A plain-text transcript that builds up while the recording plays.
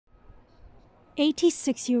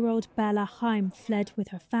86-year-old Bella Haim fled with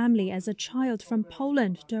her family as a child from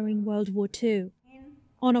Poland during World War II.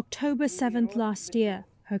 On October 7th last year,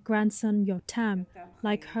 her grandson Yotam,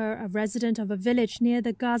 like her a resident of a village near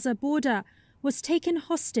the Gaza border, was taken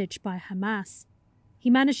hostage by Hamas. He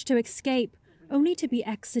managed to escape, only to be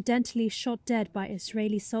accidentally shot dead by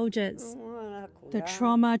Israeli soldiers. The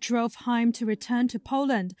trauma drove Haim to return to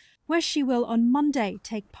Poland, where she will on Monday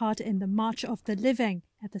take part in the March of the Living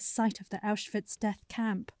at the site of the Auschwitz death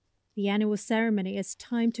camp. The annual ceremony is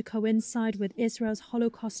timed to coincide with Israel's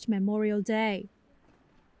Holocaust Memorial Day.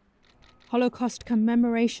 Holocaust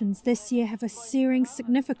commemorations this year have a searing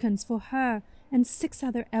significance for her and 6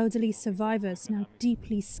 other elderly survivors now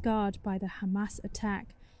deeply scarred by the Hamas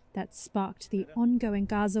attack that sparked the ongoing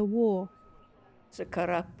Gaza war.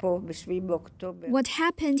 What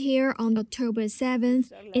happened here on October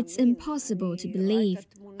 7th, it's impossible to believe.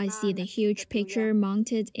 I see the huge picture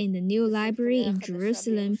mounted in the new library in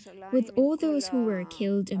Jerusalem with all those who were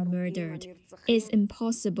killed and murdered. It's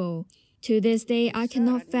impossible. To this day, I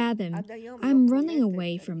cannot fathom. I'm running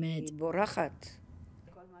away from it.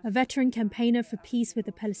 A veteran campaigner for peace with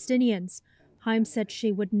the Palestinians, Haim said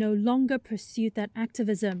she would no longer pursue that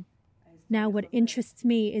activism. Now what interests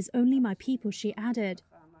me is only my people, she added.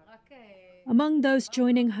 Among those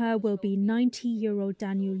joining her will be 90-year-old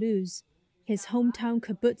Daniel Luz. His hometown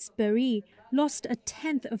kibbutz Be'eri lost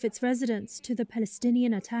 1/10 of its residents to the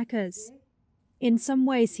Palestinian attackers. In some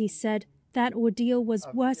ways, he said, that ordeal was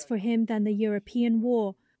worse for him than the European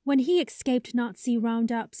war, when he escaped Nazi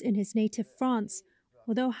roundups in his native France,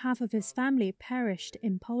 although half of his family perished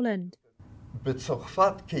in Poland.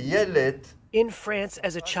 In France,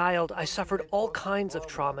 as a child, I suffered all kinds of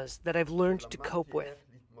traumas that I've learned to cope with.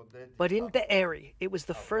 But in Be'eri, it was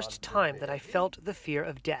the first time that I felt the fear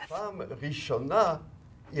of death.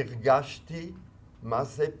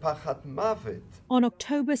 On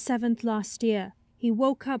October 7th last year, he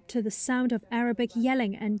woke up to the sound of Arabic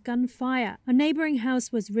yelling and gunfire. A neighboring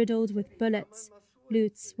house was riddled with bullets.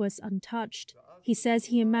 Lutz was untouched. He says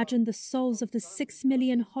he imagined the souls of the 6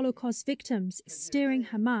 million Holocaust victims steering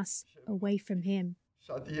Hamas away from him.